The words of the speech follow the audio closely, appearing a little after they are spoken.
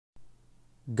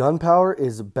Gunpower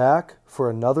is back for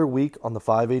another week on the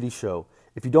 580 Show.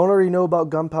 If you don't already know about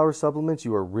Gunpower supplements,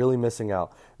 you are really missing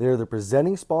out. They are the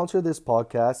presenting sponsor of this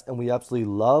podcast, and we absolutely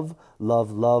love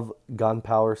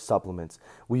Gunpower supplements.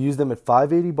 We use them at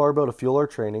 580 Barbell to fuel our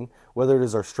training. Whether it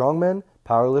is our strongmen,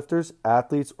 powerlifters,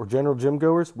 athletes, or general gym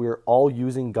goers, we are all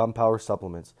using Gunpower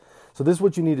supplements. So this is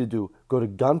what you need to do. Go to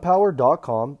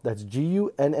gunpower.com, that's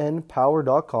Gunn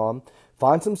power.com,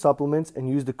 find some supplements and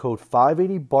use the code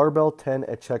 580barbell10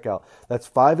 at checkout. That's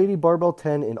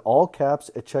 580barbell10 in all caps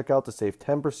at checkout to save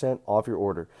 10% off your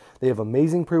order. They have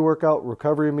amazing pre-workout,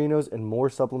 recovery aminos, and more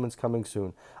supplements coming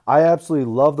soon. I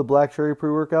absolutely love the Black Cherry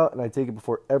pre-workout, and I take it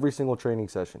before every single training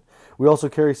session. We also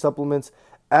carry supplements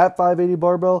at 580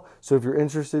 Barbell, so if you're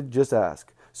interested, just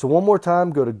ask. So one more time,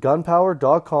 go to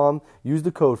gunpower.com, use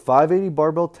the code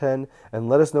 580barbell10, and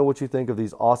let us know what you think of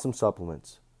these awesome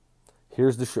supplements.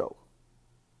 Here's the show.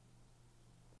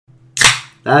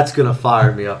 That's going to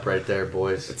fire me up right there,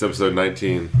 boys. It's episode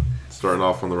 19, starting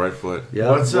off on the right foot. Yep.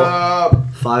 What's up?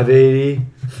 580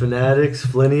 Fanatics,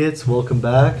 Fliniots, welcome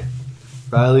back.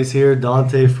 Riley's here,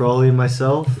 Dante, Frawley, and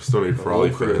myself. We still need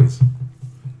Frawley fans.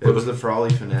 It was the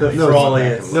Frawley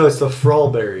Fanatics. No, it's the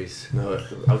Frawlberries. No,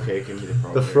 okay, it can be the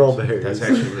Frawlberries. The Frawberries. That's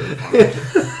actually really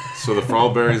funny. So the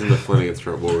Frawberries and the Fliniots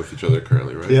are at war with each other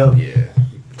currently, right? Yep. Yeah.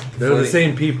 They're the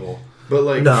same people. But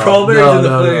like, No. Strawberries and the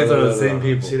Fliniots are the same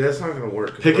people. See, that's not going to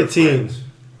work. 'cause Pick we're a team. friends.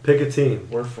 Pick a team.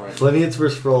 We're friends. Fliniots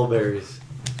versus Frawberries.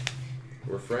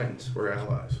 We're friends. We're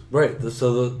allies. Right.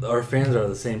 So our fans are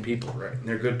the same people. Right. And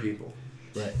they're good people.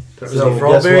 Right. So the guess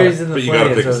Strawberries what? and the But you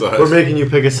gotta pick a Fliniots side. We're making you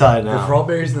pick a side the now.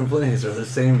 Strawberries and the Fliniots are the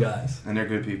same guys And they're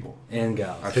good people. and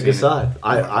gals. I've Pick seen a side. it.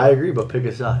 I agree, but pick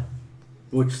a side.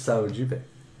 Which side would you pick?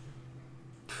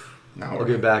 Not I'll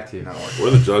working. get back to you. Not working.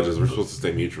 We're the judges. We're supposed to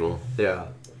stay mutual. Yeah,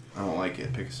 I don't like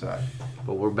it. Pick a side.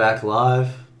 but we're back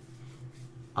live.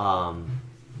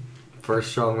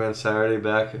 First Strongman Saturday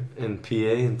back in PA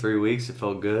in 3 weeks. It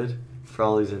felt good.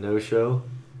 Frawley's a no-show.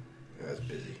 Yeah, that's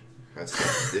busy.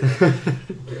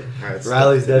 That's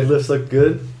Riley's deadlifts look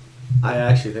good. I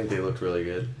actually think they looked really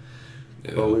good.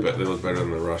 Yeah, Well, they look better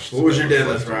than the rush. What was your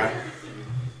deadlift, Ryan?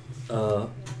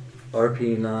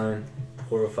 RP 9,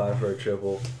 405 for a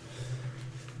triple.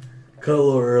 Cut a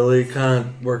little early, kind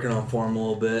of working on form a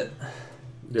little bit.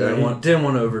 Didn't want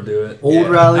to overdo it. Old Yeah.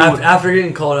 Riley. After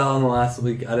getting called out in the last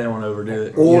week, I didn't want to overdo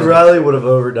it. Old You know? Riley would have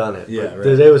overdone it. Yeah, but right.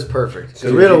 Today was perfect. 'Cause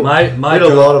So we had a, my we had a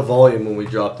drop- lot of volume when we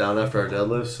dropped down after our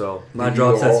deadlift. So My Did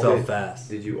drop you sets all felt hit- fast.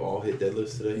 Did you all hit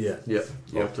deadlifts today? Yeah. yep,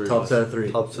 all three. Top of set us. of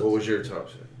 3. Top set. What was your top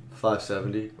set?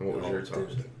 570. And what was your Oh, top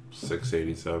dude. set?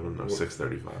 687 or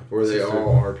 635. Were they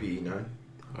all RPE 9?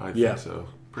 I think Yeah. so.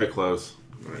 Pretty close.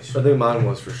 Nice. I think mine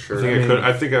was for sure.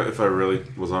 I think if I really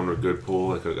was on a good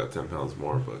pool, I could have got 10 pounds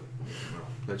more. But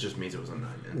That just means it was a 9,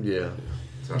 man. Yeah.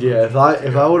 It's not Yeah, really-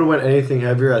 if I would have went anything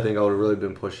heavier, I think I would have really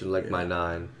been pushing like my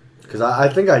 9. Because I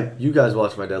think you guys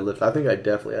watched my deadlift. I think I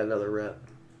definitely had another rep,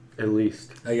 at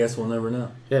least. I guess we'll never know.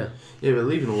 Yeah. Yeah, but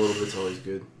leaving a little bit's always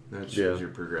good. That shows Yeah. you're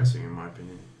progressing, in my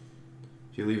opinion.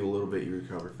 If you leave a little bit, you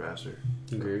recover faster.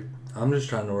 Agree. I'm just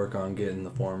trying to work on getting the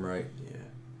form right. Yeah.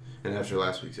 And after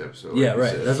last week's episode, Yeah, like you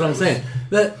right. said, That's what I'm that saying.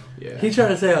 That Yeah. he tried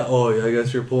to say, "Oh, I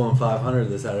guess you're pulling 500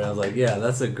 this Saturday." I was like, "Yeah,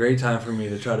 that's a great time for me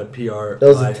to try to PR That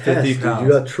was by a test, 50 dude. pounds." You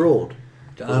got trolled.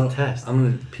 I was a don't- test. I'm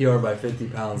gonna PR by 50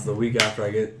 pounds the week after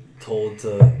I get told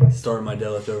to start my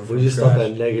deadlift over from We just thought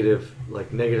scratch.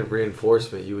 that negative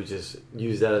reinforcement, you would just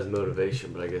use that as motivation,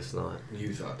 but I guess not.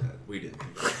 You thought that. We didn't.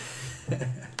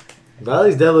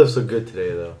 Riley's deadlifts look good today,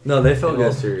 though. No, they felt In all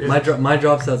good. seriousness. My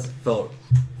drop sets felt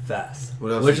fast,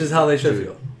 What else which did is you how do? they should Dude,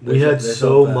 feel. We had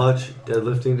so much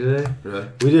deadlifting today. Really?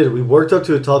 We did. We worked up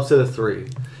to a top set of 3.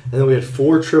 And then we had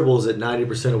 4 triples at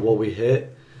 90% of what we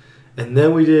hit. And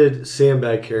then we did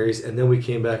sandbag carries. And then we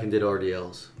came back and did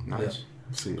RDLs. Nice.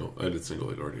 I did single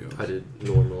leg RDO. I did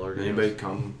normal RDLs. Anybody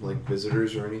come, like,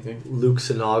 visitors or anything? Luke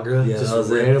Sinagra Yeah, that just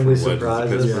was it. randomly From Legends of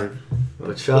surprised us. Pittsburgh.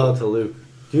 But shout out to Luke.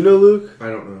 Do you know Luke? I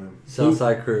don't know him.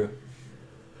 Southside crew.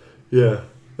 Yeah.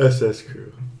 SS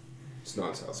crew. It's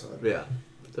not Southside. Yeah.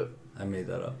 I made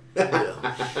that up.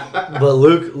 But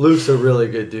Luke's a really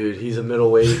good dude. He's a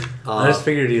middleweight. I just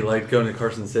figured he liked going to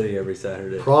Carson City every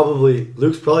Saturday.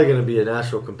 Luke's probably going to be a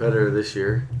national competitor this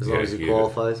year as long Yeah, as he he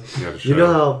qualifies. You gotta You know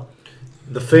show. how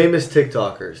the famous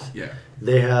TikTokers, Yeah.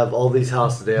 they have all these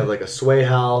houses. They have like a sway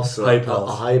house, Hype a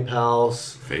house. hype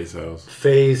house, Phase house.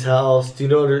 phase house. Do you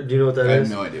know what that I is?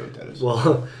 have no idea what that is.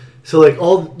 Well, so like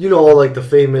all like the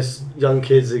famous young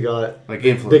kids that got Like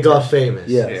influencers. they got famous.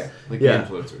 Yeah. Yeah. Like Yeah.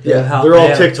 influencers. Yeah, how- they're all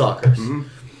they have- TikTokers. Mm-hmm.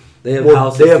 They have Well,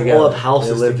 houses they have together. all have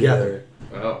houses they live together.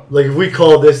 Oh. Like if we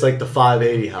call this like the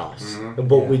 580 house, Mhm.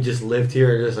 but Yeah. we just lived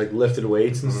here and just like lifted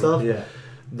weights and stuff. Yeah.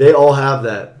 they all have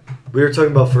that. We were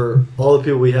talking about for all the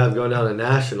people we have going down to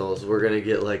nationals, we're gonna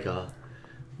get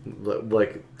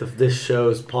this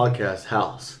show's podcast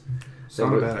house. It's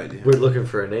not a bad idea. We're looking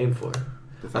for a name for it.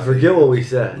 I forget what we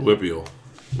said. Whippeal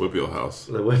House.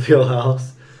 The Whippeal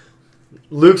House.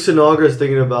 Luke Sinagra is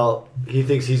thinking about. He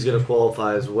thinks he's gonna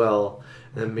qualify as well,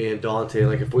 and me and Dante,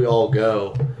 like if we all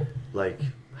go, like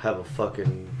have a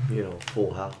fucking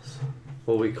full house.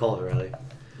 What do we call it, Riley?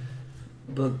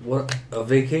 But what a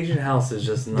vacation house is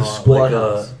just not squad like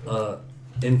house. a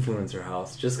influencer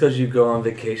house. Just because you go on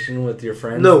vacation with your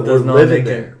friends, No, we're does not living make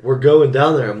there. We're going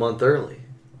down there a month early.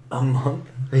 a month.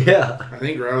 Yeah, I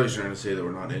think Riley's trying to say that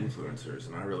we're not influencers,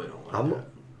 and I really don't like that.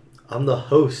 I'm the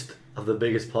host of the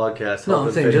biggest podcast. No, I'm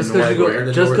helping saying fit just in the because you white way.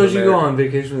 go, just because you go America. on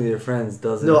vacation with your friends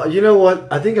doesn't. No, you know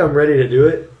what? I think I'm ready to do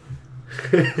it.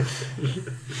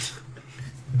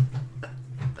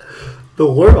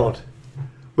 The world.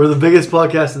 We're the biggest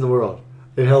podcast in the world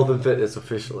in health and fitness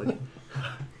officially.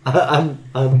 I'm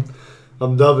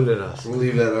dubbing it us. We'll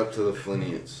leave that up to the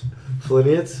Flinians.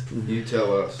 Flinians, You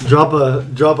tell us. drop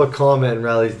a comment in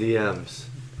Riley's DMs.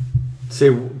 Say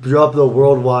drop the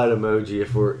worldwide emoji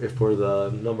if we're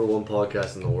the number one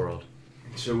podcast in the world.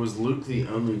 So was Luke the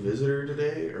only visitor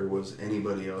today, or was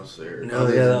anybody else there? No,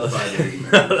 Other yeah, than that was 580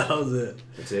 members? that was it.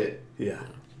 That's it? Yeah.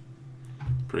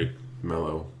 Pretty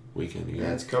mellow weekend. You Yeah,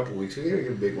 got. it's a couple weeks. We gotta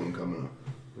get a big one coming up.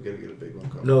 We gotta get a big one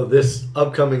coming No, up. this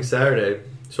upcoming Saturday.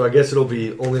 So I guess it'll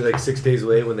be only like 6 days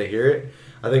away when they hear it.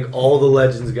 I think all the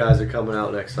Legends guys are coming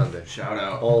out next Sunday. Shout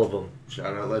out. All of them.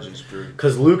 Shout out Legends Crew.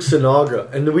 Because Luke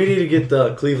Sinagra, and we need to get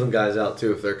the Cleveland guys out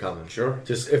too if they're coming. Sure.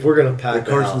 Just if we're gonna The pack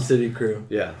the Carson house. City crew.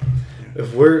 Yeah.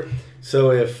 If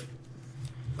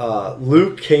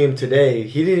Luke came today,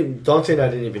 Dante and I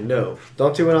didn't even know.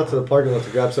 Dante went out to the parking lot to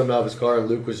grab something out of his car, and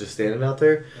Luke was just standing out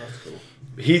there. That's cool.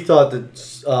 He thought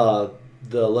that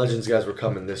the Legends guys were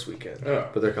coming this weekend, Oh.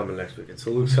 but they're coming next weekend.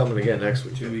 So Luke's coming again next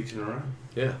week. 2 weeks in a row.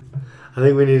 Yeah. I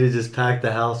think we need to just pack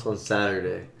the house on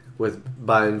Saturday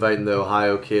by inviting the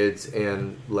Ohio kids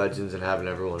and Legends and having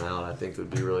everyone out. I think would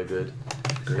be really good.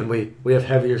 And we have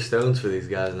heavier stones for these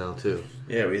guys now too.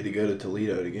 Yeah, we had to go to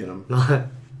Toledo to get them.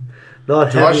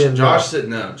 Not heavy enough. Josh said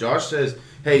no. Josh says,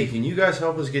 "Hey, can you guys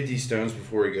help us get these stones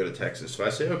before we go to Texas?" So I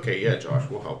say, "Okay, yeah, Josh,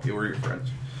 we'll help you. We're your friends."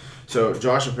 So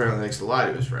Josh apparently likes to lie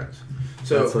to his friends.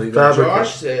 So That's what he does.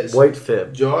 Josh says, White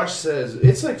fib. Josh says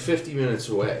it's like 50 minutes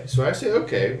away. So I say,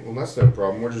 "Okay, well that's no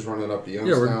problem. We're just running up to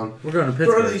Youngstown. we're going to Throw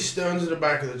Pittsburgh. these stones in the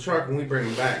back of the truck and we bring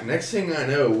them back." Next thing I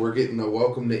know, we're getting the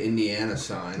 "Welcome to Indiana"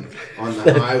 sign on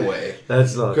the highway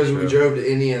That's not because true. we drove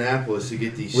to Indianapolis to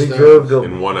get these We stones. drove to.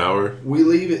 In 1 hour. We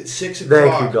leave at 6 Thank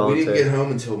o'clock. you, Dante. We didn't get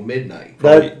home until midnight.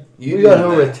 That, You we got do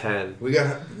home that. at 10. We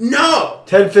got no.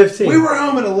 10:15. We were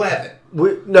home at 11.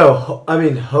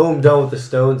 Home done with the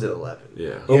stones at 11.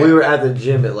 Yeah. But we were at the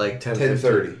gym at like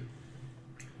 10:30.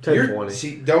 10:20.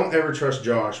 See, don't ever trust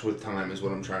Josh with time. Is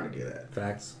what I'm trying to get at.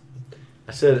 Facts.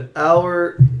 I said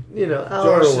hour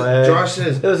away. Josh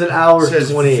says It was an hour says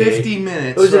 28. 50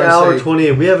 minutes. It was so an I hour say-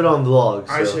 28. We have it on vlog.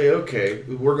 So. I say, okay,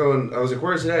 we're going. I was like,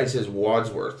 where's it at? He says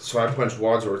Wadsworth. So I punched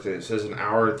Wadsworth in. It says an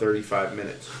hour and 35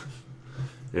 minutes.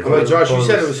 If I'm like, Josh, you Phone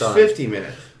said it was was done. 50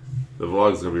 minutes. the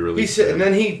vlog's gonna be He released. said, and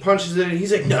then he punches it in.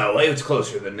 He's like, no, it's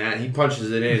closer than that. He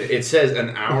punches it in. It says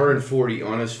an hour and 40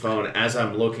 on his phone as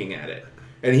I'm looking at it.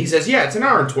 And he says, yeah, it's an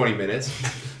hour and 20 minutes.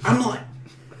 I'm like,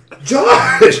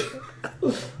 Josh!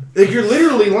 Like, you're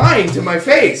literally lying to my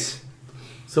face.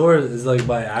 So where is it like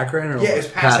by Akron or Yeah, what? it's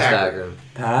past Past Akron. Akron.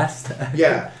 Past?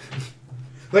 Yeah.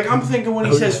 Like, I'm thinking when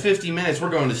he Oh, says yeah. 50 minutes, we're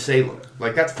going to Salem.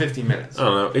 Like, that's 50 minutes. I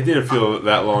don't know. It didn't feel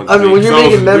that long. To I mean, me, when you're 'cause I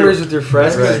making was- memories with your That's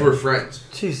friends, because we're friends.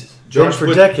 Jesus, Josh for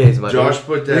put- decades, my Josh dude.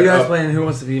 put Are that you guys up. playing Who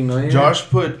Wants to Be a Millionaire? Josh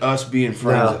put us being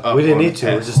friends No, up we didn't on need a to.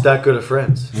 We're test just that good of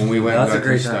friends. when we went That's and a got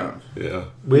great these time. stones. Yeah.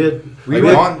 We Like,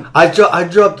 went. I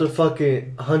dropped a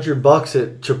fucking $100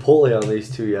 at Chipotle on these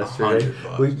two yesterday.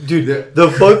 $100. Dude, the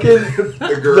fucking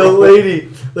The girl. the lady.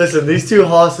 Listen, these two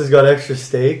hosses got extra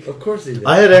steak. Of course he did.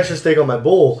 I had extra steak on my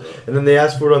bowl, and then they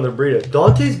asked for it on their burrito.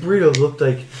 Dante's burrito looked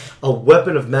like a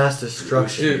weapon of mass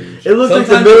destruction. Dude, It looked like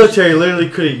the sometimes- military literally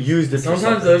could have used it. for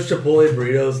Sometimes something. those Chipotle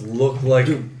burritos look like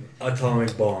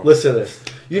atomic bombs. Listen to this.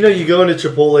 You know, you go into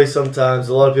Chipotle sometimes.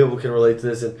 A lot of people can relate to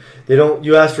this, and they don't.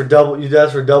 You ask for double. You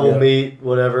ask for double Yeah. meat,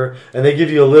 whatever, and they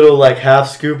give you a little like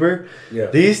half scooper. Yeah.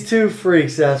 These two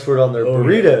freaks asked for it on their Oh,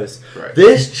 burritos. Right.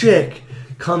 This chick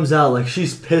comes out like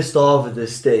she's pissed off at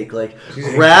this steak, like She's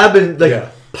grabbing like Yeah.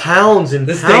 pounds and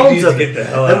This steak pounds needs of to it. get the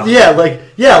hell And out.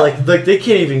 like they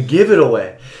can't even give it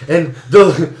away. And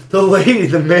the lady,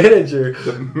 the manager,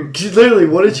 she literally,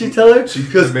 what did she tell her? She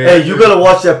goes, "Hey, you gotta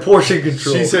watch that portion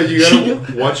control." She said you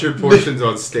gotta watch your portions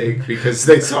on steak because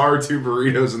they saw our 2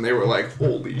 burritos and they were like,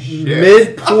 "Holy shit!"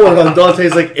 Mid pour on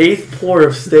Dante's like 8th pour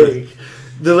of steak.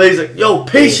 The lady's like, "Yo,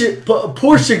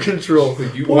 portion control."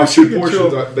 You watch your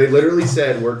portions. They literally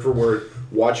said word for word,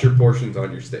 "Watch your portions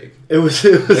on your steak." It was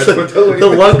That's like what the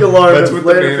lunk alarm. That's of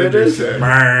what the Planet manager Fitness.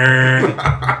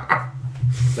 said.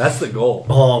 That's the goal.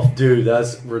 Oh, dude,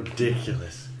 that's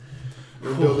ridiculous.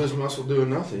 We'll build this muscle doing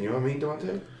nothing. You know what I mean,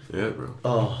 Dante? Yeah, bro.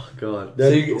 Oh God. So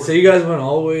you guys went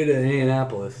all the way to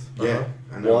Indianapolis. Yeah,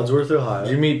 I know. Wadsworth, Ohio.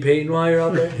 Did you meet Peyton while you're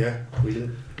out there? Yeah, we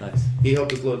did. Nice. He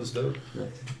helped us load the stove.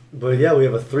 But yeah, we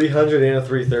have a 300 and a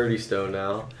 330 stone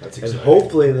now. That's and exciting.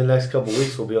 hopefully in the next couple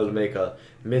weeks we'll be able to make a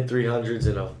mid 300s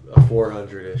and a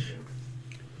 400-ish.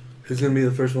 Who's gonna be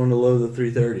the first one to load the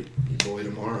 330? Your boy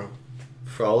tomorrow.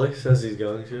 Frawley says he's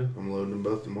going to. I'm loading them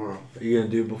both tomorrow. Are you gonna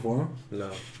do it before him?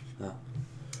 No.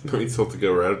 No, he's told to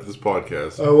go right after this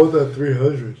podcast. I want that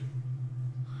 300.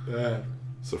 Bad.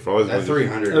 So for all That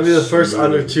 300. I'll be the first smooth.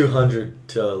 under 200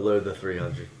 to load the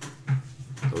 300.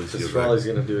 At least Because give Frawley's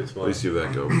that, going to do it at tomorrow. least give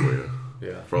that go for you.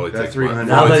 Yeah. Probably That takes 300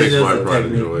 Now that probably he takes my knows the pride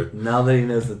and joy. technique. Now that he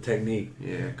knows the technique.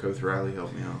 Yeah, Koth Riley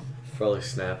helped me out Frawley's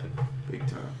snapping. big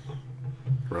time.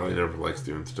 Riley never likes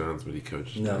doing stones, but he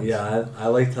coaches. No, stones. yeah, I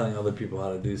like telling other people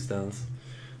how to do stones.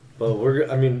 But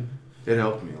It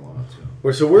helped me a lot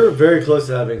too. we're very close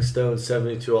to having stone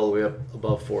 72 all the way up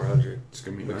above 400. It's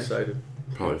gonna be I'm nice. excited.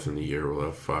 Probably within a year we'll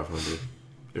have 500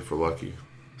 if we're lucky.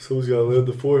 Someone's got to load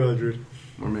the 400.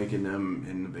 We're making them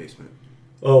in the basement.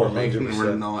 Oh, we're making. 100%.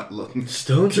 We're not looking.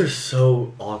 Stones are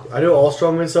so awkward. I know all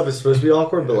strongman stuff is supposed to be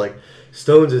awkward, but like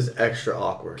stones is extra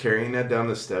awkward. Carrying that down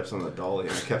the steps on the dolly,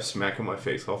 and I kept smacking my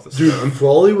face off the Dude, stone.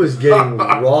 Frawley was getting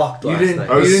rocked last didn't- night.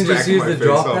 I was You didn't just smacking use my the face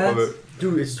drop off of pads? it.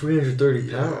 Dude, it's 330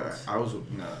 Yeah, pounds. I was no.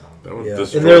 That would Yeah.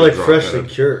 destroy And they're like the drop freshly pad.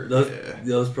 cured. Those, Yeah.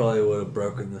 those probably would have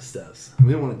broken the steps. We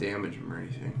didn't want to damage them or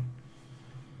anything.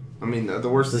 I mean, the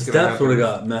worst The that's gonna steps would happen.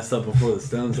 have got messed up before the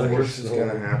stones. The I worst guess. that's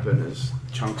gonna happen is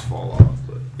chunks fall off.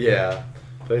 But Yeah.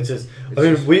 But it's just,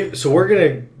 It's we're going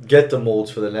to get the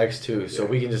molds for the next two, so Yeah.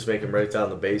 we can just make them right down in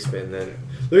the basement. And then,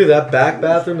 look at that back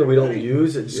bathroom that we don't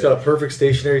use. It's just got a perfect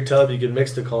stationary tub. You can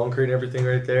mix the concrete and everything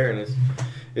right there, and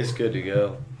it's good to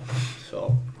go.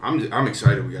 So, I'm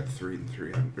excited. We got the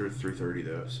 330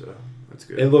 though, so that's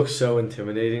good. it looks so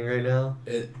intimidating right now.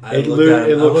 I It looked lit- at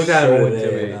it it, I looks looked at so it today and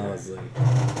intimidating. I was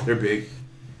like, They're big.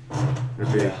 They're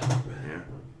big. Yeah.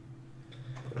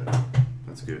 Yeah.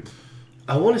 That's good.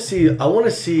 I want to see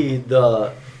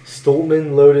the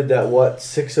Stoltman loaded that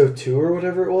 602 or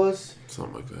whatever it was.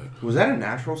 Something like that. Was that a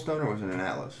natural stone or was it an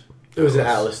Atlas? It was an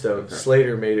Atlas. Atlas stone. Okay.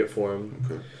 Slater made it for him.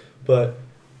 Okay. But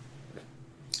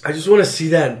I just want to see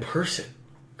that in person.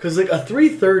 Because, like, a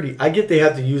 330, I get they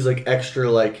have to use, like, extra,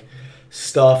 like,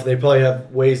 stuff. They probably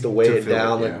have ways to weigh To it fill it,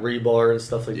 down, yeah. like rebar and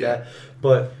stuff like Yeah. that.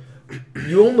 But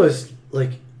you almost,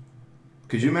 like,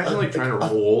 Could you imagine like trying to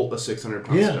roll a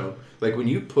 600-pound Yeah. stone? Like when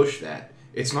you push that,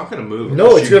 it's not going to move. no,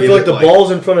 unless it's you going to feel give like it, the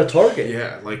ball's in front of target.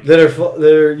 Yeah, like That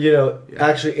are Yeah.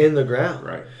 actually in the ground.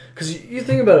 right. Because you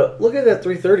think about it, look at that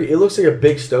 330. It looks like a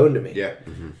big stone to me. Yeah,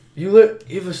 You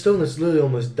have a stone that's literally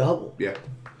almost double. yeah.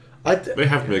 They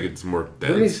have to make it more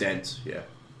Really? dense. Dense. Yeah.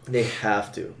 They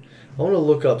have to. I want to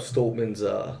look up Stoltman's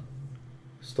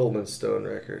stone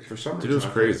record. For some reason, Dude, it was I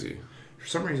thought- crazy. For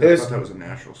some reason, It I was- thought that was a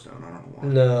natural stone. I don't know why.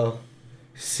 No,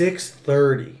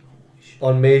 630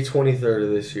 on May 23rd of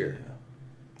this year.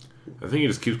 I think he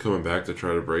just keeps coming back to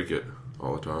try to break it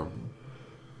all the time.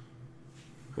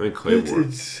 I think Claiborne.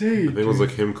 insane. I think it was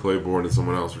like him, Claiborne, and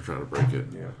someone else were trying to break it.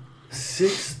 Yeah.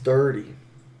 630.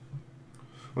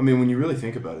 I mean, when you really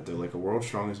think about it, though, like a world's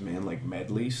strongest man, like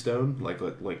Medley stone, like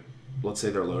let's say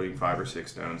they're loading 5 or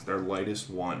 6 stones, their lightest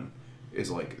one is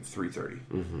like 330,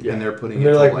 Yeah. and they're putting And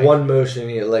it they're to, like one motion.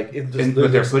 Like it just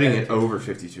but they're looks putting empty. it over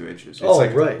 52 inches. It's Oh,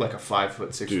 like right. like a 5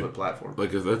 foot, 6 Dude. foot platform.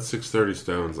 Like if that's 630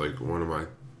 stones, like one of my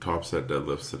top set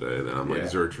deadlifts today, then I'm like Yeah.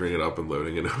 zerchering it up and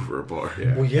loading it over a bar.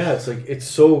 Yeah. Well, yeah, it's like it's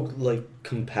so like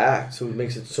compact, so it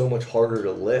makes it so much harder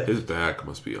to lift. His back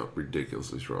must be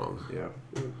ridiculously strong, Yeah.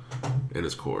 and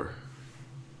his core.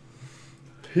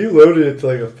 He loaded it to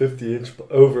like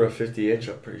over a 50 inch.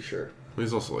 I'm pretty sure.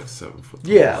 He's also like 7 foot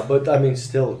tall. Yeah, but I mean,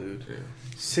 still, dude, Yeah.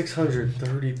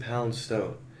 630-pound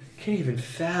stone. Can't even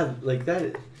fathom like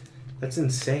that. That's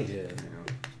insane. yeah. You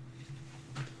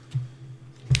know.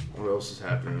 What else is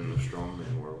happening in the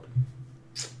strongman world?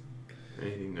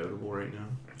 Anything notable right now?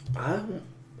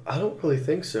 I don't really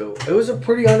think so. It was a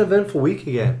pretty uneventful week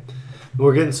again.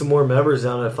 We're getting some more members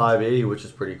down at 580, which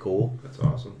is pretty cool. That's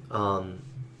awesome.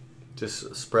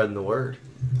 Just spreading the word.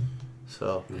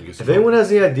 So, I guess if you anyone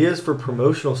has any ideas for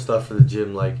promotional stuff for the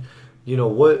gym, like, you know,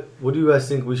 what do you guys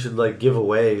think we should like give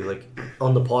away, like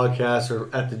on the podcast or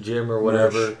at the gym or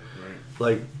whatever?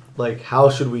 Like how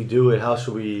should we do it? How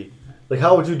should we, like,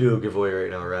 how would you do a giveaway right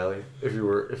now, Riley? If you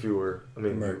were, I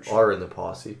mean, Merch. you are in the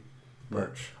posse.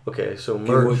 Merch. Okay, so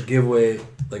merch. Give away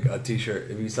like a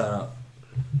T-shirt if you sign up.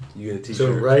 You get a T-shirt.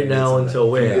 So right you get now something.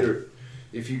 until when? Yeah.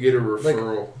 If you get a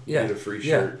referral, yeah, you get a free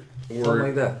yeah. shirt. Something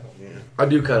like that. Yeah. I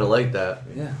do kind of like that.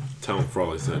 Yeah. Tell them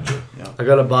Frawley sent you. I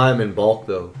gotta buy them in bulk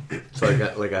though, so I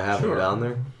have them down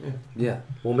there. Yeah.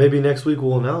 Well, maybe next week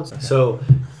we'll announce. So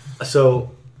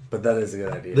But that is a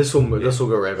good idea. this will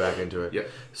go right back into it. Yep.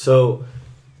 So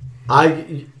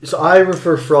I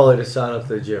refer Frawley to sign up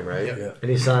to the gym, right? Yep. Yeah.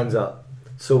 And he signs up.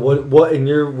 So what in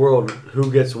your world?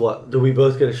 Who gets what? Do we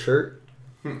both get a shirt?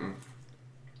 Mm-mm.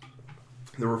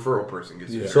 The referral person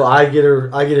gets Yeah. it. So I get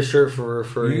a shirt for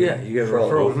referring. Yeah, you get a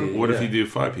Frawley. referral Well, fee. what if yeah. you do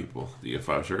 5 people? Do you get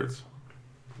 5 shirts?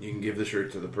 You can give the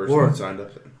shirt to the person Or- that signed up.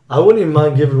 I wouldn't even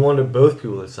mind giving one to both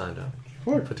people that signed up.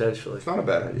 Potentially. It's not a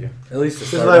bad idea. At least to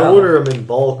Because start if I out. order them in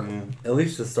bulk, At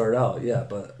least to start out, yeah.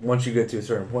 But once you get to a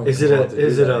certain point, is you it don't a have to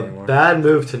do that anymore. bad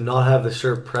move to not have the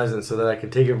shirt present so that I can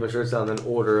take my shirts down and then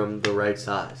order them the right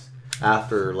size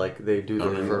after like they do the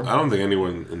referral? I don't think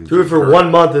anyone in Do it for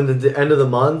 1 month, and at the end of the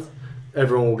month,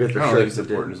 everyone will get I their don't think shirts. it's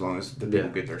important as long as the people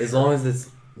get their shirt. As long as it's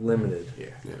limited.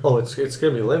 Oh, it's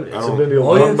gonna be limited. I It's don't- gonna be a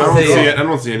All you one have to month. say- I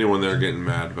don't see anyone there getting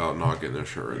mad about not getting their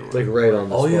shirt right away. Like right on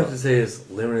the All you spot. have to say is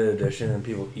limited edition, and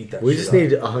people eat that. We shit just up.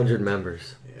 need 100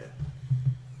 members.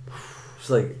 It's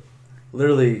like,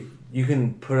 literally, you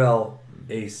can put out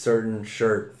a certain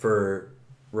shirt for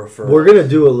referral. We're gonna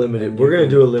do a limited. And We're you gonna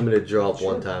can- do a limited drop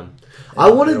one time. I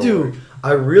want to it'll do. work.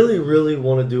 I really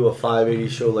want to do a 580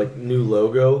 show like new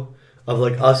logo of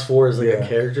like us four as like a Yeah.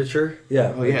 caricature.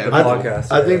 Yeah. Oh, yeah, The I,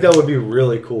 podcast. I think that would be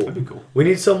really cool. That'd be cool. We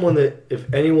need someone that,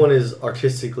 if anyone is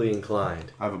artistically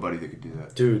inclined, I have a buddy that could do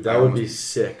that. dude, that would be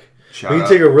sick. Shout We can out-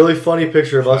 take a really funny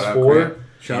picture of shout us out four. Cramp.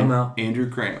 Shout him out. Andrew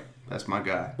Cramp. That's my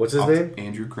guy. What's his name?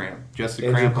 Andrew Cramp. Just a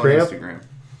Andrew Cramp Cramp? on Instagram.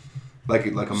 Like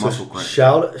a muscle cramp.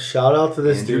 Shout out to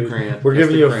this Andrew dude. Cramp. We're Just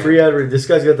giving a you a Cramp. free ad read. This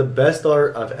guy's got the best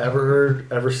art I've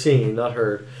ever seen in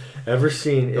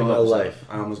He'll my help us out. life.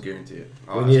 I almost guarantee it.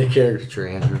 We need a caricature,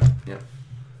 Andrew.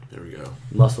 There we go.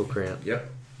 Muscle cramp. Yep.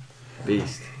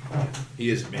 Beast. He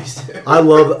is a beast. I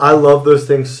love those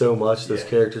things so much. Those Yeah.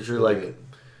 caricature, like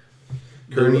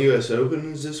Kern U.S.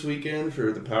 Open is this weekend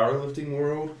for the powerlifting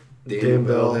world. Dan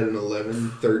Bell had an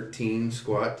 11:13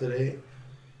 squat today.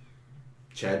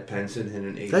 Chad Penson had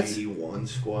an 881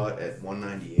 squat at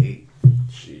 198.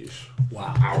 Sheesh.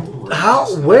 Wow.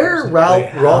 where raw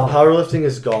how? powerlifting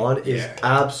has gone is Yeah.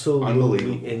 absolutely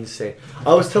Unbelievable. insane.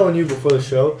 I was telling you before the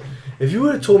show, if you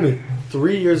would have told me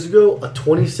 3 years ago a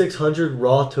 2600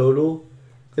 raw total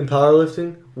in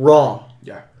powerlifting, raw,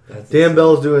 Yeah. That's Dan insane.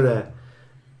 Bell's doing that.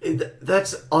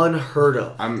 That's unheard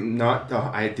of. I'm not.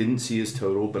 I didn't see his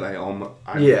total, but I'm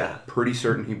Yeah. pretty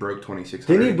certain he broke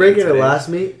 2600. Didn't he break it again at today. last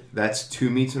meet? That's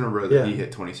 2 meets in a row that Yeah. he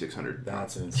hit 2600.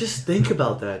 That's insane. Just think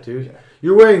about that, dude. Yeah.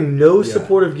 You're wearing no Yeah.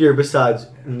 supportive gear besides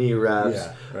knee wraps,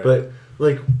 Yeah, right. but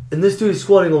like, and this dude is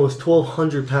squatting almost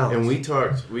 1,200 pounds. And we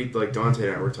like Dante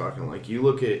and I were talking. Like you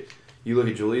look at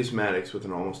Julius Maddox with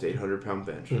an almost 800-pound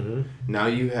bench. Mhm. Now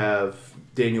you have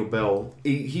Daniel Bell.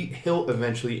 He'll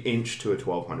eventually inch to a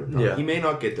 1200 pound. Yeah. He may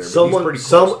not get there, but someone, he's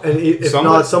pretty close. if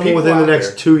Someone- not, someone people within the out next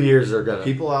there- 2 years are gonna.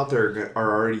 People out there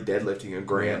are already deadlifting a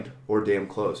grand or damn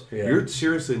close. Yeah. You're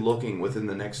seriously looking within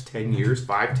the next 10 years,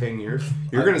 5-10 years,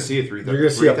 you're going to see a 3,000 You're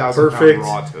gonna see a 3,000 perfect-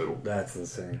 pound raw total. That's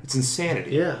insane. It's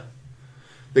insanity. Yeah,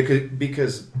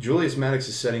 Because Julius Maddox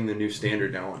is setting the new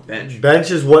standard now on bench.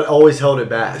 bench is what always held it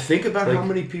back. Think about Like- how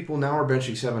many people now are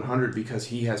benching 700 because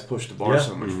he has pushed the bar Yeah.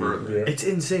 so much further. Yeah. It's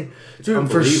insane, dude. For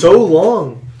unbelievable. so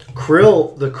long,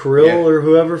 Krill Yeah. or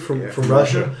whoever from Yeah, from from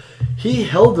Russia, Russia. he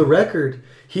held the record.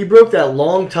 He broke that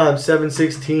long time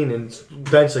 716 and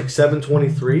bench like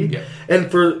 723. Yeah. And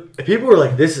for people were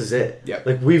like, "This is it." Yeah.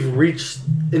 Like we've reached.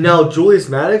 And now Julius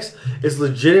Maddox is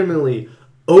legitimately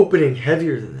opening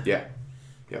heavier than that. Yeah.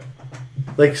 Yeah.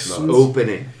 Like,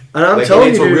 Opening. and I'm Like, telling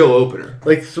it's you, a dude, real opener.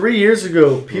 like 3 years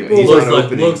ago, people he's like, not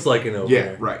opening. Looks like an opener.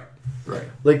 Yeah, right. Right.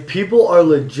 like people are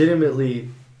legitimately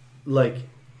like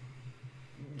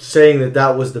saying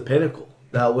that was the pinnacle.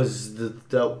 That was the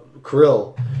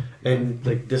Krill, and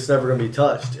like this never gonna be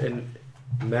touched. And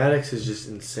Maddox is just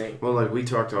insane. Well, like we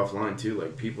talked offline too,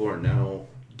 like people are now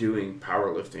doing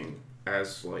powerlifting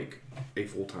as like a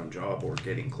full-time job or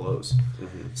getting close.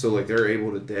 So like they're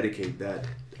able to dedicate that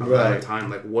amount Right. of time.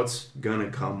 Like what's gonna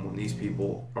come when these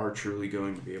people are truly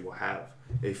going to be able to have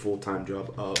a full-time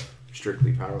job of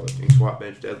strictly powerlifting, squat,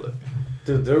 bench, deadlift.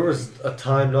 Dude, there was a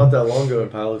time not that long ago in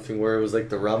powerlifting where it was like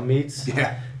the rum meets.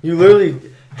 Yeah. You literally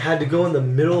had to go in the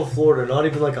middle of Florida, not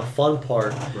even like a fun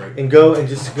part, Right. and go and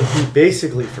just compete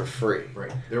basically for free.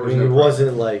 Right. I mean, it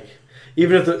wasn't like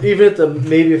even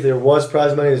if there was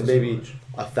prize money, it was maybe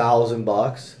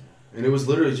 $1,000. And it was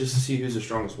literally just to see who's the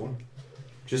strongest one.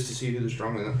 Just to see who the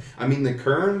strongest. I mean, the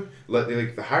Kern,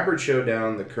 like the hybrid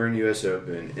showdown, the Kern U.S.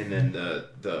 Open, and then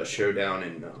the showdown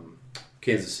in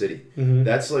Kansas City. Mm-hmm.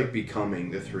 That's like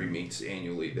becoming the 3 meets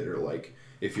annually that are like,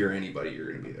 if you're anybody, you're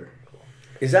going to be there.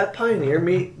 Is that Pioneer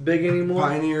meet big anymore?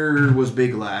 Pioneer was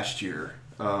big last year.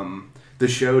 The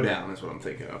showdown is what I'm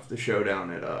thinking of. The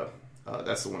showdown at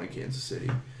that's the one in Kansas City.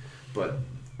 But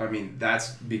I mean,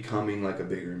 that's becoming like a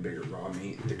bigger and bigger raw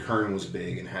meet. The Kern was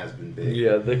big and has been big.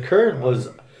 Yeah, the current was.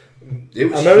 It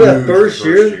was. I remember that huge first the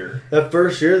year. That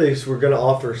first year, they were going to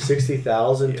offer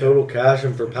 $60,000 Yeah. total cash,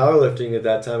 and for powerlifting at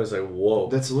that time, it's like whoa.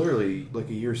 That's literally like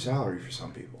a year's salary for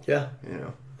some people. Yeah, You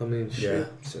know. I mean, shit.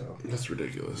 So. That's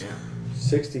ridiculous. Yeah.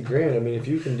 $60,000. I mean, if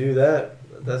you can do that,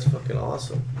 that's fucking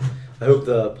awesome. I hope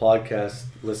the podcast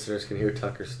listeners can hear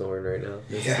Tucker snoring right now.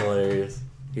 It's Yeah. hilarious.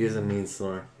 He is a mean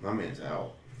snore. My man's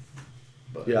out.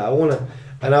 But Yeah, I want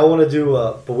to do.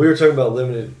 But we were talking about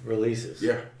limited releases.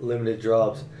 Yeah. Limited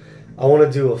drops. I want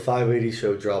to do a 580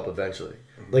 show drop eventually.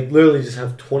 Like literally, just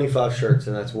have 25 shirts,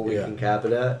 and that's what we Yeah. can cap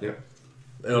it at. Yeah.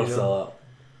 It'll You know? sell out.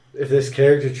 If this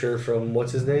caricature from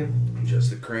what's his name? Just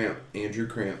the Cramp, Andrew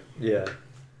Cramp. Yeah.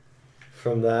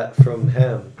 From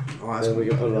him. Oh, that's Then we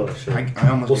can put it on a shirt. I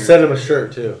almost. We'll send him a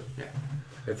shirt too.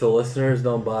 If the listeners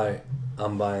don't buy,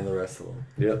 I'm buying the rest of them.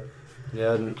 Yep.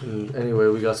 Yeah. And anyway,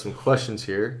 we got some questions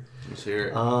here. Let's hear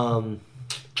it.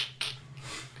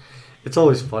 It's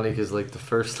always funny because like the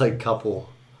first like couple,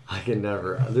 I can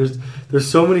never. There's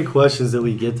so many questions that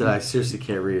we get that I seriously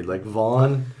can't read. Like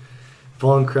Vaughn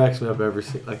cracks me up every.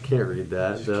 I can't read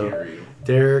that Just though. can't read 'em.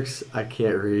 Derek's I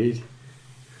can't read.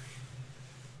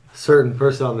 A certain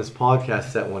person on this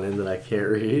podcast sent one in that I can't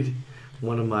read.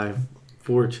 One of my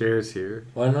 4 chairs here.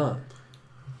 Why not?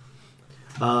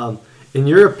 In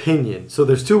your opinion, so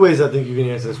there's 2 ways I think you can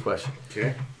answer this question.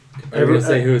 Okay. Are you gonna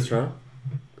say who it's from?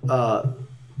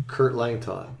 Kurt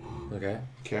Langtot, Okay.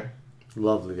 Okay.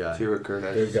 lovely guy. See what Kurt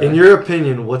has. Good to guy. In your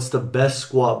opinion, what's the best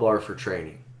squat bar for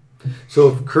training? So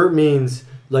if Kurt means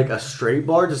like a straight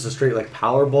bar, just a straight like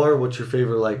power bar, what's your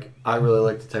favorite like I really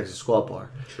like the Texas squat bar.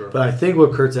 Sure. But I think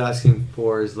what Kurt's asking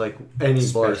for is like any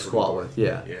bar to Specialty squat bar. with.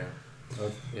 Yeah. Yeah.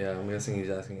 Yeah, I'm guessing he's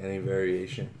asking any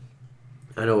variation.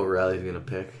 I know what Riley's gonna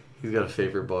pick. He's got a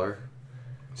favorite bar.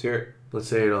 Let's hear it. Let's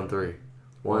say it on 3.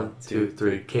 1, 2,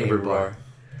 3. Camber bar.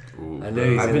 Ooh, I know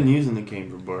he's I've gonna- been using the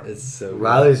Camber bar. It's so good.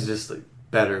 Riley's just like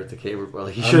better at the camber bar.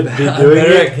 Like he I'm shouldn't be- be I'm doing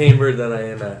better it. at camber than I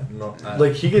am at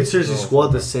Like he can seriously No.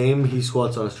 squat the same he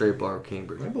squats on a straight bar with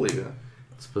camber. I believe that.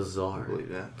 It's I bizarre. believe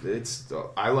that. It's.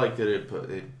 I like that it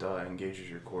engages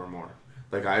your core more.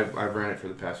 Like I've ran it for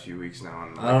the past few weeks now.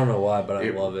 And I don't know why, but I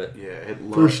love it. Yeah. It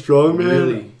For strongman,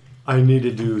 Really. I need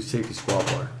to do safety squat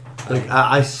bar. Like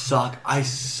I suck at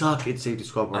safety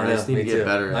squat bar. I just need to me get too.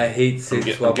 better. I At it. hate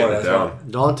safety I'm squat bar. getting That's down.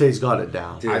 why. Dante's got it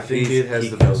down. Dude, I think it has he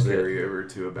the best kills it.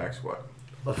 carryover to a back squat.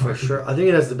 For sure. I think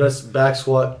it has the best back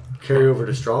squat carryover to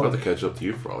I'm strong. about to catch up to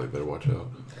you, probably. Better watch out.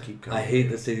 Keep coming. I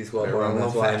hate the safety squat Better bar, run and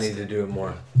that's real why I fast. need to do it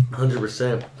more.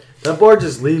 100%. That bar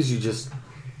just leaves you just.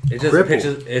 It just Crippled.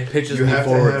 pitches You me have to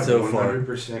forward have so far.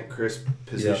 100% crisp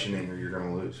positioning, or you're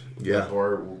gonna lose. Yeah. That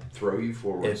bar will throw you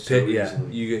forward It so yeah,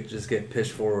 easily. you just get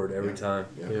pitched forward every Yeah. time.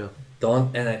 Yeah.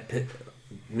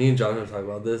 Me and John are talking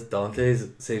about this. Dante's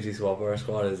safety squat bar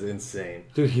squat is insane.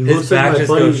 Dude, he His looks back like my just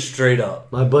buddy. goes straight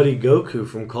up. My buddy Goku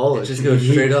from college. It just goes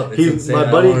straight up. It's insane. I My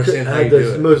don't buddy understand how had you do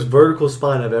the it. most vertical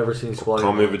spine I've ever seen squatting.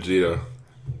 Call me Vegeta,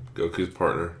 Goku's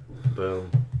partner.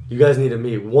 Boom. You guys need to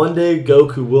meet. One day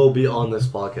Goku will be on this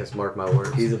podcast, mark my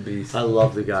words. He's a beast. I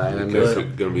love the guy, and I There's miss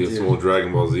him. gonna be Dude. some more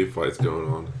Dragon Ball Z fights going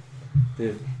on.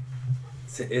 Dude,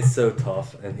 it's so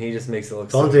tough, and he just makes it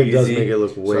look so Dante easy. does make it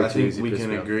look way So I too think easy. we piss can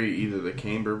me off. agree either the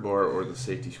camber bar or the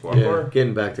safety squat Yeah, bar.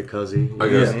 getting back to Cuzzy.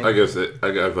 I guess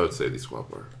I vote safety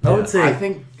squat bar. I would say I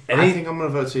think any- I'm gonna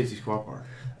vote safety squat bar.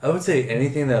 I would say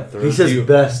anything that throws He says you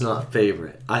best, not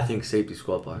favorite. I think safety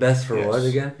squat bar. best for Yes. what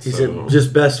again? He So- said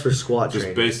just best for squat Just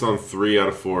training. based on 3 out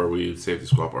of 4, we safety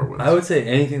squat bar wins. I would say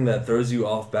anything that throws you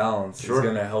off balance Sure. is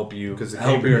gonna help you 'Cause the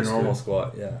help camber your is normal good.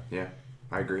 squat. Yeah. Yeah,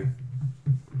 I agree.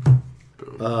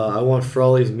 I want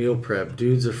Frawley's meal prep.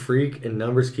 Dude's a freak, and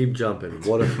numbers keep jumping.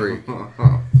 What a freak.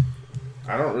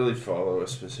 I don't really follow a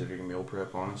specific meal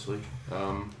prep, honestly.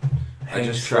 I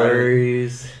just try to,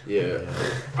 flurries.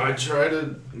 I try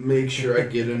to make sure I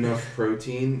get enough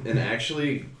protein. And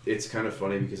actually, it's kind of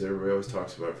funny because everybody always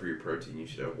talks about for your protein, you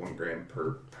should have 1 gram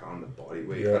per pound of body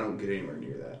weight. Yeah. I don't get anywhere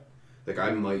near that. Like,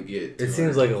 I might get... It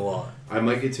seems like a lot. I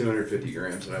might get 250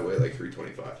 grams and I weigh like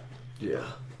 325. Yeah.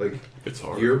 Like, It's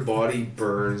hard. your body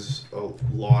burns a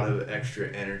lot of extra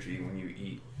energy when you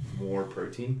eat more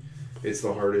protein. It's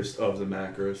the hardest of the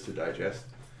macros to digest.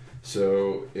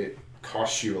 So it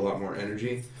costs you a lot more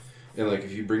energy. And like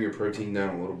if you bring your protein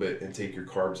down a little bit and take your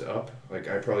carbs up, like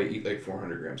I probably eat like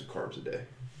 400 grams of carbs a day.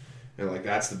 And like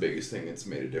that's the biggest thing that's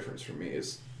made a difference for me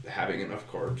is having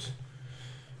enough carbs.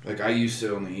 Like I used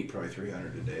to only eat probably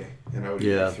 300 a day, and I would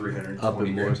eat like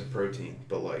 320 grams of protein.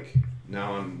 But like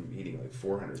now I'm eating like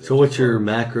 400. So what's your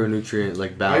macronutrient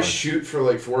like I balance? shoot for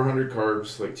like 400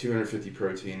 carbs, like 250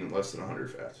 protein, and less than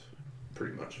 100 fats,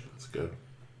 pretty much. That's good.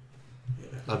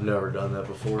 I've never done that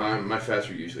before. My fats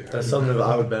are usually higher. That's something that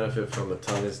I would benefit from a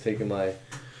ton is taking it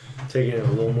a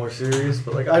little more serious.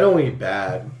 But like I don't eat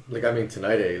bad. Like I mean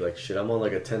tonight I ate like shit. I'm on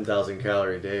like a 10,000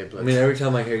 calorie day. But I mean, every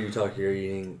time I hear you talk, you're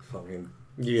eating fucking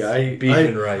yeah, I beef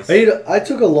and rice. I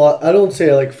took a lot. I don't say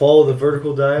I like follow the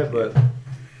vertical diet, but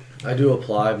I do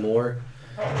apply more.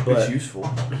 But It's useful.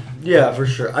 yeah, for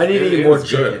sure. I need to eat And more it's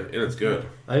chicken. good. And it's good.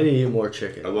 I need to eat more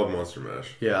chicken. I love Monster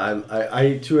Mash. Yeah, I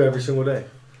eat 2 every single day.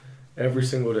 Every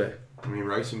single day. I mean,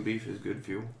 rice and beef is good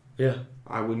fuel. Yeah.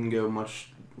 I wouldn't go much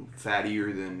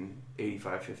fattier than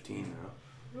 85-15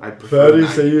 though. I prefer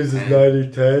Fatties I use is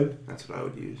 90-10. That's what I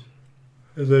would use.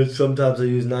 And then sometimes I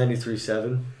use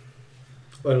 93-7.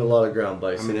 And a lot of ground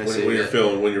I bison. mean, When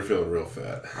you're feeling real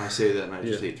fat. I say that and I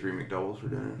just Yeah. ate 3 McDoubles for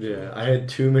dinner. Yeah, I had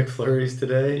 2 McFlurries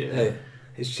today. Yeah. Hey,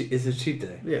 it's a cheat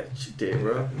day. Yeah, cheat day,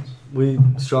 bro. We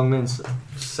strongman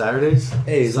Saturdays.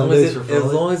 Hey, as long Sundays as, for as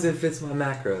Frolic. long as it fits my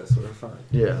macros, we're fine.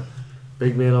 Yeah,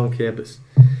 big man on campus.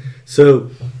 So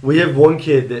we have one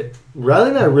kid that Riley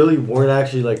and I really weren't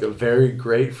actually like very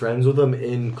great friends with him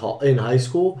in high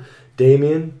school.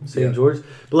 Damien St. Yeah. George,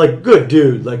 but like good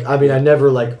dude. Like I mean, I never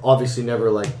like obviously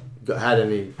never like had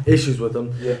any issues with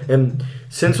him. Yeah. And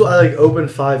since I like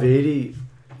opened 580,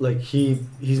 like he's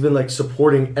been like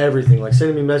supporting everything, like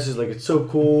sending me messages like it's so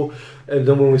cool. And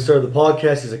then when we started the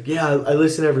podcast, he's like, yeah, I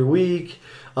listen every week.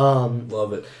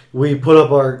 Love it. We put up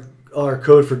our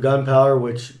code for Gunpower,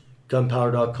 which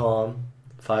gunpower.com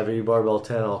 580 barbell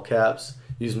 10 all caps.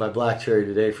 Used my black cherry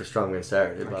today for Strongman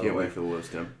Saturday. I can't wait for the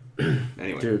list, Tim.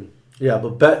 Anyway. Dude. Yeah,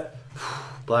 but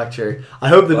black cherry. I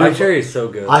hope the Black new cherry is so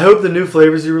good. I hope the new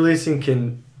flavors you're releasing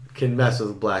can mess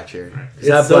with black cherry. 'Cause It's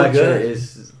that so black good. cherry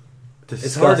is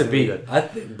It's hard to disgustingly beat. good. I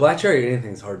think black cherry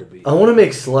anything's hard to beat. I want to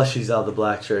make slushies out of the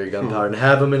black cherry gunpowder and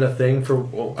have them in a thing for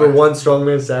Well, one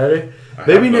Strongman Saturday. I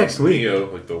Maybe have the next week.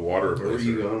 Neo, like the water Where were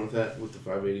you replacer. going with that? With the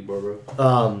 580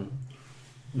 Barbaro?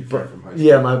 Your But, friend from high school?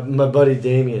 yeah, my buddy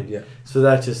Damien. Yeah. So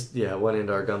that just went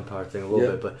into our gunpowder thing a little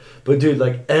Yeah. bit, but dude,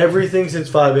 like everything since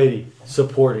 580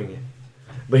 supporting it.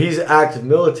 But he's active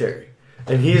military,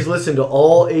 and he's listened to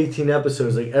all 18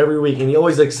 episodes like every week, and he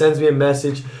always like sends me a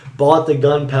message. Bought the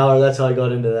gunpowder. That's how I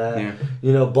got into that. Yeah.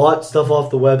 You know, bought stuff off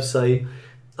the website.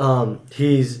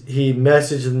 He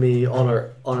messaged me on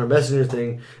our messenger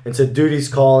thing and said, "Dude, he's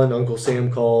calling. Uncle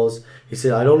Sam calls." He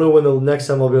said, "I don't know when the next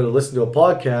time I'll be able to listen to a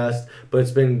podcast, but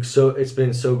it's been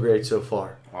so great so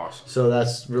far." Awesome. So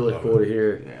that's really Love cool it. to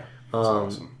hear. Yeah. That's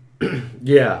awesome.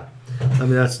 Yeah, I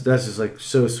mean that's just like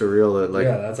so surreal that like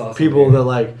yeah, that's awesome. people dude. that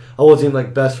like I wasn't even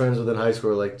like best friends with in high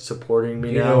school are like supporting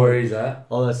me you now. know where he's at.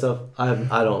 all that stuff. I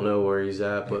don't know where he's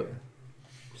at, but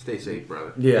Stay safe,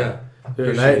 brother. yeah. Dude,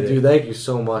 Appreciate it. dude, thank you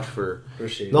so much for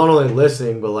Appreciate not only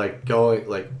listening but like going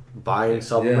like buying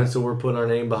supplements Yeah. that we're putting our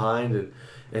name behind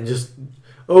and just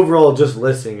overall just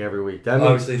listening every week. That it.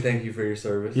 means Obviously, thank you for your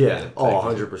service. yeah, Thank oh,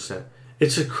 you. 100%.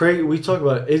 It's a crazy. We talk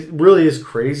about it. It really is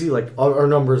crazy. Like our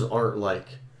numbers aren't like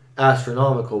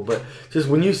astronomical, but just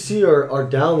when you see our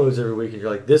downloads every week, and you're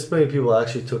like, this many people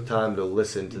actually took time to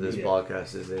listen to this Yeah.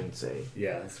 podcast is insane.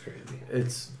 Yeah, that's crazy.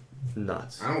 It's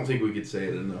nuts. I don't think we could say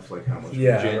it enough, like how much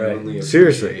Yeah, we genuinely right.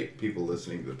 Seriously. appreciate people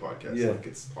listening to the podcast. Yeah. Like,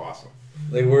 it's awesome.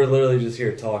 Like we're literally just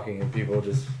here talking, and people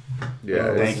just Yeah,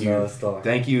 Thank listen you. to us talk.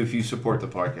 Thank you if you support the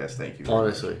podcast. Thank you. very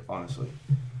Honestly. much. Honestly.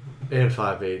 and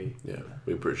 580. Yeah,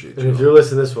 we appreciate And you. if you're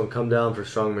listening to this one, come down for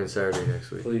Strongman Saturday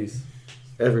next week. Please,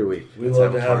 Every week, we Let's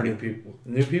love have to a have party. new people.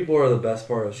 New people are the best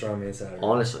part of Strongman Saturday.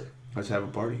 honestly. Let's have a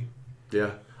party.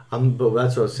 Yeah, but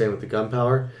that's what I was saying with the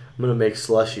gunpowder. I'm gonna make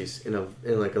slushies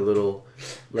in like a little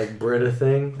like Brita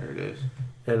thing. There it is.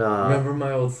 And Remember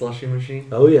my old slushy machine?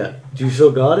 oh yeah, do you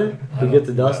still got it? I You get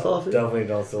the don't- dust no, off it. Definitely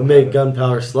don't. Still We made have it.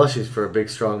 gunpowder slushies for a big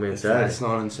strongman Saturday. That's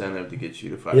not incentive to get you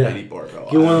to 580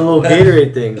 barbell. Get one of the little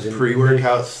Gatorade things. And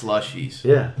Pre-workout slushies.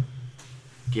 Yeah.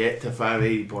 Get to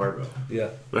 580 barbell. Yeah.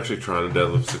 I'm actually trying to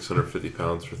deadlift 650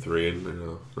 pounds for 3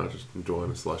 and not just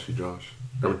enjoying a slushy, Josh.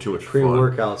 We're having too much fun.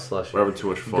 Pre-workout slushie. We're having too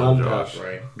much fun, Gunpowder. Josh.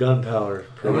 Right. Gunpowder.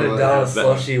 I'm gonna down a That-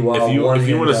 slushy while if you one want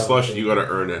hand a down slushie, the you gotta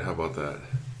earn it. How about that?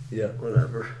 Yeah.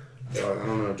 Whatever. I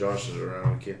don't know. Josh is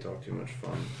around. We can't talk too much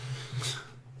fun.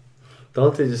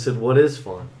 Dante just said, "What is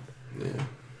fun?" Yeah.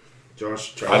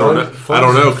 Josh. I don't know. Fun's, I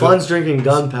don't know. 'cause- Fun's drinking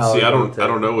gunpowder. See, I don't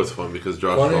Dante. know what's fun because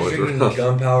Josh Fun is is always drinking around.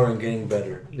 gunpowder and getting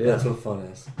better. Yeah. That's what fun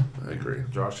is. I agree.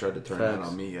 Josh tried to turn that Facts.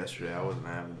 on me yesterday. I wasn't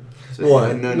having it. Said,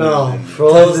 What? No. No. Tell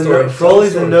Froley's the the story, no, tell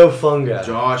Froley's the the story. no fun guy.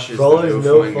 Josh is Froley's the no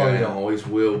no fun fun guy guy. and always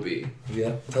will be.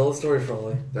 Yeah. Tell the story,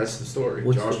 Froley. That's the story.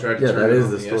 What's Josh the- tried to yeah, turn that it is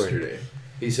on the me story. yesterday.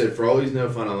 He said, Froley's no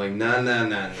fun. I'm like, nah.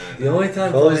 The only time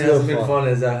Froley's Froley no hasn't been fun. fun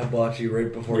is at Hibachi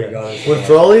right before he got his When job.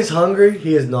 Froley's hungry,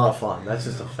 he is not fun. That's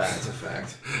just a That's fact. a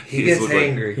fact. He He gets just looked like-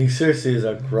 angry. He seriously is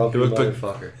a grumpy He looked like-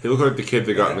 motherfucker. He looked like the kid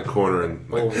that got in the corner and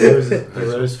Oh, like. the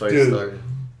rose fight Dude. started.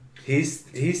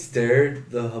 He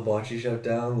stared the Hibachi chef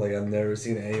down like I've never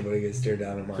seen anybody get stared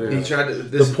down in my Dude. He life. tried to.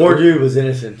 The poor dude was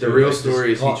innocent. The dude. real Like,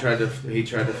 story is just he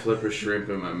tried to flip a shrimp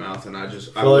in my mouth, and I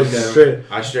Froley looked at him. straight.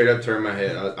 I straight up turned my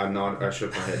head. I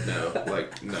shook my head no,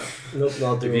 like no. Nope,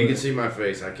 not If doing you it. can see my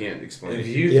face, I can't explain. If it.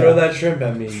 you Yeah. throw that shrimp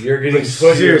at me, you're getting Like,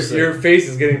 put. seriously. Your face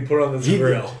is getting put on this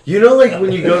grill. You know, like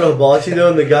when you go to Hibachi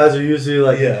though, and the guys are usually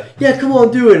like, Yeah. yeah, come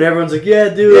on, do it. And everyone's like, yeah,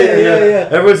 do it. Yeah.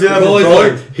 Everyone's doing that. Froley's for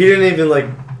Froley. like- He didn't even like.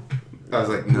 I was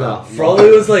like, no. No.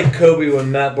 Froley was like Kobe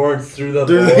when Matt Barnes threw the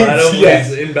Dude, ball at him yes.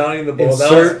 when he's inbounding the ball.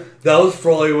 Insert- That was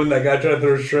Froley when that guy tried to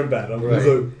throw a shrimp at him. He was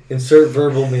Right. like, Insert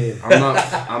verbal meme.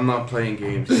 I'm not playing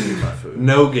games. Give me my food.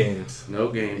 no games. No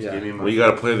games. Yeah. Give me my. Well, you food.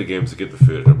 gotta play the games to get the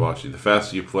food at Hibachi. The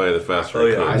faster you play, the faster Oh,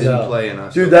 it yeah. I comes. didn't Yeah. play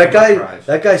enough. Dude, so that I guy, got fries.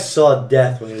 that guy saw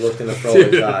death when he looked into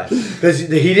Froley's eye. Because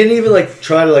he didn't even like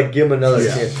try to like give him another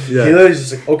Yeah. chance. Yeah. He literally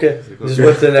just like, okay, just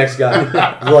went to the next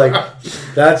guy. Like,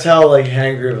 that's how like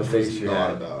hangry of a I face was you not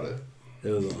had. about it.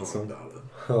 It was awesome.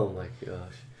 Oh my gosh.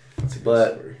 That's a good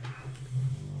But- story.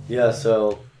 Yeah,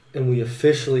 so, and we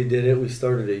officially did it. We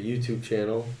started a YouTube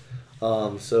channel.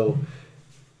 So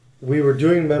we were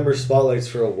doing member spotlights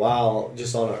for a while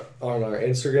just on our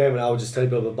Instagram, and I would just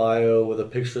type up a bio with a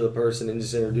picture of the person and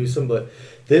just introduce them. But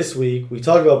this week, we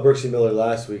talked about Brooksy Miller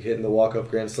last week hitting the walk-up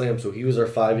Grand Slam, so he was our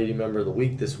 580 member of the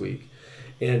week this week.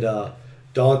 And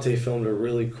Dante filmed a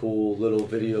really cool little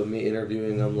video of me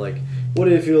interviewing him, like, what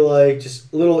did it feel like?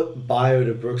 Just a little bio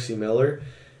to Brooksy Miller.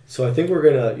 So I think we're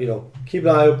gonna, keep an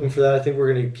eye open for that. I think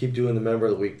we're gonna keep doing the member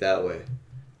of the week that way.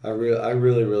 I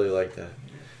really like that.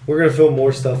 We're gonna film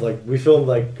more stuff. Like we filmed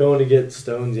like going to get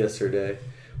stones yesterday.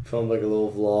 Filmed like a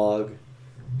little vlog.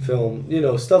 Film,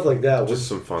 stuff like that. Just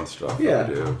some fun stuff. Yeah. That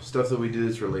we do. Stuff that we do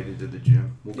that's related to the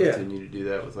gym. We'll Yeah. continue to do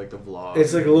that with like the vlog.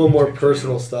 It's like a and little more YouTube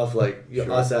personal channel. stuff, like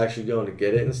Sure. us actually going to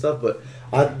get it and stuff. But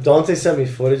Dante sent me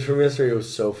footage from yesterday. It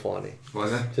was so funny. Was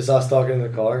that? Just us talking in the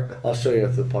car. I'll show you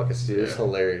after the podcast, dude. It's Yeah.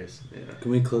 hilarious. Yeah. Can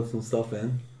we clip some stuff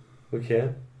in? We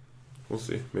can. We'll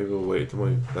see. Maybe we'll wait till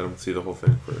we let them see the whole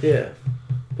thing first. Yeah.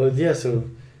 But yeah, so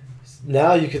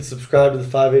now you can subscribe to the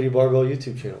 580 Barbell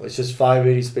YouTube channel. It's just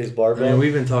 580 space I barbell. mean,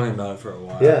 we've been talking about it for a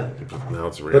while. Yeah. Now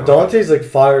it's a But reality. Dante's like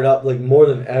fired up like more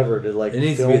than ever to like It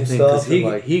needs to film be a thing because stuff and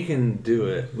like he can do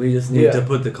it. We just need Yeah. to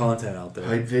put the content out there.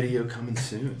 Hype video coming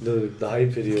soon. the hype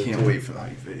video. Can't too. wait for the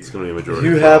hype video. It's gonna be a If majority.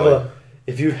 you of have Froley.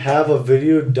 if you have a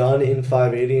video done in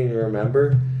 580 and you remember,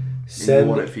 And send you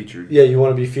want it featured. yeah, you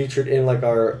want to be featured in like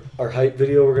our hype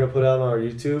video we're gonna put out on our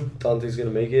YouTube. Dante's gonna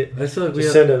make it. I feel like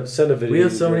Just send a video. we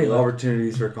have so many Yeah.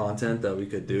 opportunities for content that we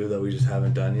could do that we just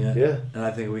haven't done yet. Yeah, And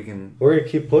I think we can. we're gonna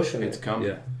keep pushing It's it. coming.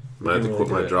 Yeah. I might have to we quit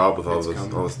can my really do job with all It's this,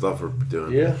 coming. all the stuff we're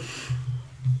doing. Yeah,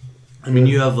 I mean,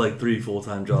 you have like 3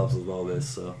 full-time jobs with all this,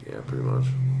 so Yeah, pretty much.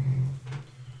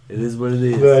 it is what it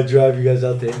is. I'm gonna drive you guys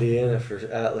out to Indiana for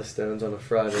Atlas Stones on a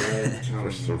Friday night. For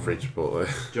some free Chipotle.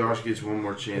 Josh gets one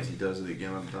more chance. He does it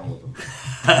again. I'm done with him.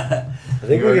 I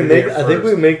think You we heard can it make. here I think we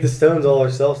first. can make the Stones all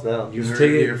ourselves now. You Just heard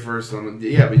take it it- here first.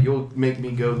 Yeah, but you'll make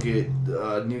me go get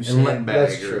a new that's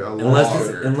sandbag or true. a Unless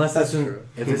logger. it's, unless That's it's in, true.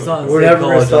 if it's not in We're state never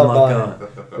gonna college, stop I'm not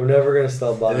buying. going. We're never gonna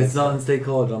stop buying. If it's not in state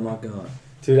college, I'm not going.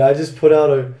 Dude, I just put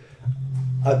out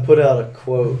a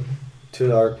quote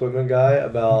to our equipment guy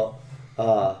about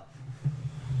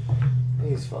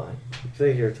he's fine. If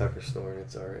they hear Tucker snoring,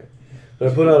 it's alright.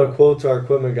 But I put out a quote to our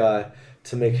equipment guy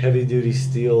to make heavy duty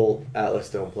steel Atlas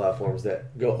Stone platforms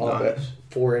that go up at Nice.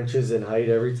 4 inches in height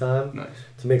every time Nice.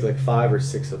 to make like 5 or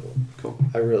 6 of them. Cool.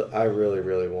 I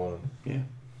really want them.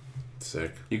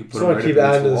 Sick. You could I put just them want right to keep up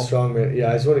adding to the against the wall. strongman. Yeah,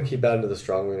 I just want to keep adding to the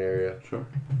strongman area. Sure.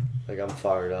 Like, I'm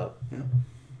fired up. Yeah.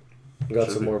 I got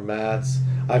Should some be. more mats.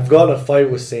 I've got in a fight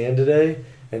with Sand today,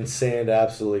 and Sand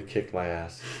absolutely kicked my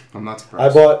ass. I'm not I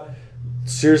surprised. bought,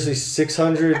 seriously,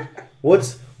 600.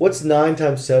 What's 9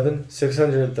 times 7?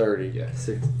 630. Yeah.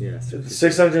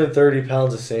 630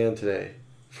 pounds of sand today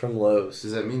from Lowe's.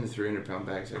 Does that mean the 300-pound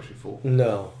bag's actually full?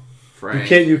 No. Frank.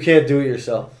 You can't do it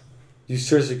yourself. You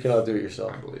seriously cannot do it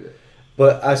yourself. I believe it.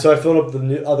 But I filled up the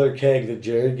new other keg that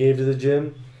Jared gave to the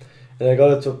gym, and I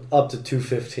got it up to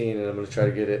 215, and I'm gonna try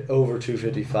to get it over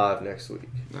 255 next week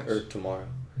Nice. or tomorrow.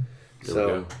 There we So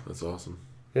go. That's awesome.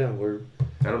 yeah,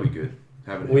 That'll be good.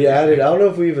 we added. I don't know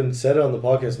if we even said it on the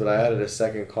podcast, but I added a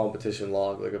second competition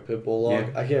log, like a pit bull log.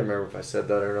 Yeah. I can't remember if I said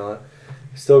that or not.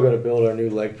 Still gonna build our new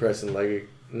leg press and leg.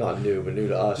 Not new, but new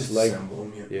to us. Just Leg. assemble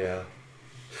 'em, Yeah.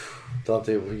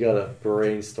 Dante, we gotta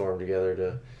brainstorm together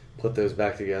to put those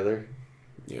back together.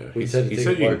 Yeah. We He said said, to he take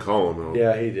said you can apart- call him.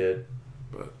 Yeah, he did.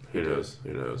 But who knows?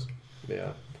 Who knows? Yeah.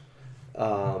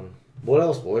 What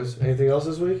else, boys? Anything else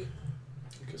this week?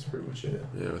 I think that's pretty much it.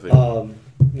 Yeah, I think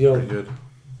Pretty pretty good.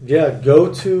 Yeah,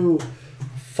 go to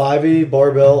 580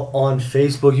 Barbell on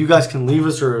Facebook. You guys can leave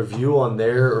us a review on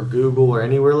there or Google or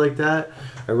anywhere like that.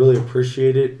 I really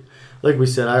appreciate it. Like we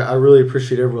said, I really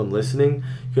appreciate everyone listening.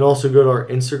 You can also go to our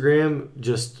Instagram,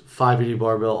 just 580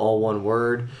 Barbell, all one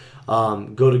word.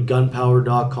 Go to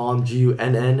gunpower.com,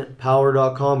 GUNN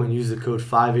power.com, and use the code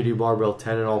 580 Barbell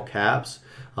 10 in all caps.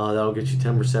 That'll get you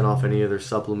 10% off any of their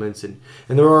supplements. And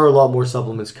there are a lot more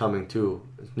supplements coming too.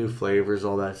 New flavors,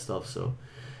 all that stuff. So,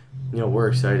 we're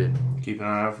excited. Keep an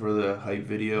eye out for the hype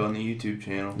video on the YouTube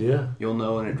channel. Yeah. You'll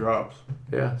know when it drops.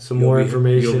 Yeah. Some more You'll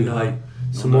information. be hyped.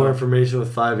 Some You'll more know. information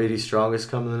with 580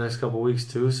 Strongest coming in the next couple weeks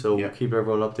too. So Yeah. we'll keep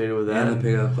everyone updated with that. And the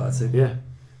Pickup Classic. Yeah.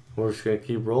 We're just going to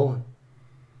keep rolling.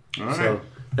 All right. So,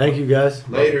 thank you guys.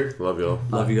 Later. Love y'all.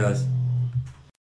 Love you guys.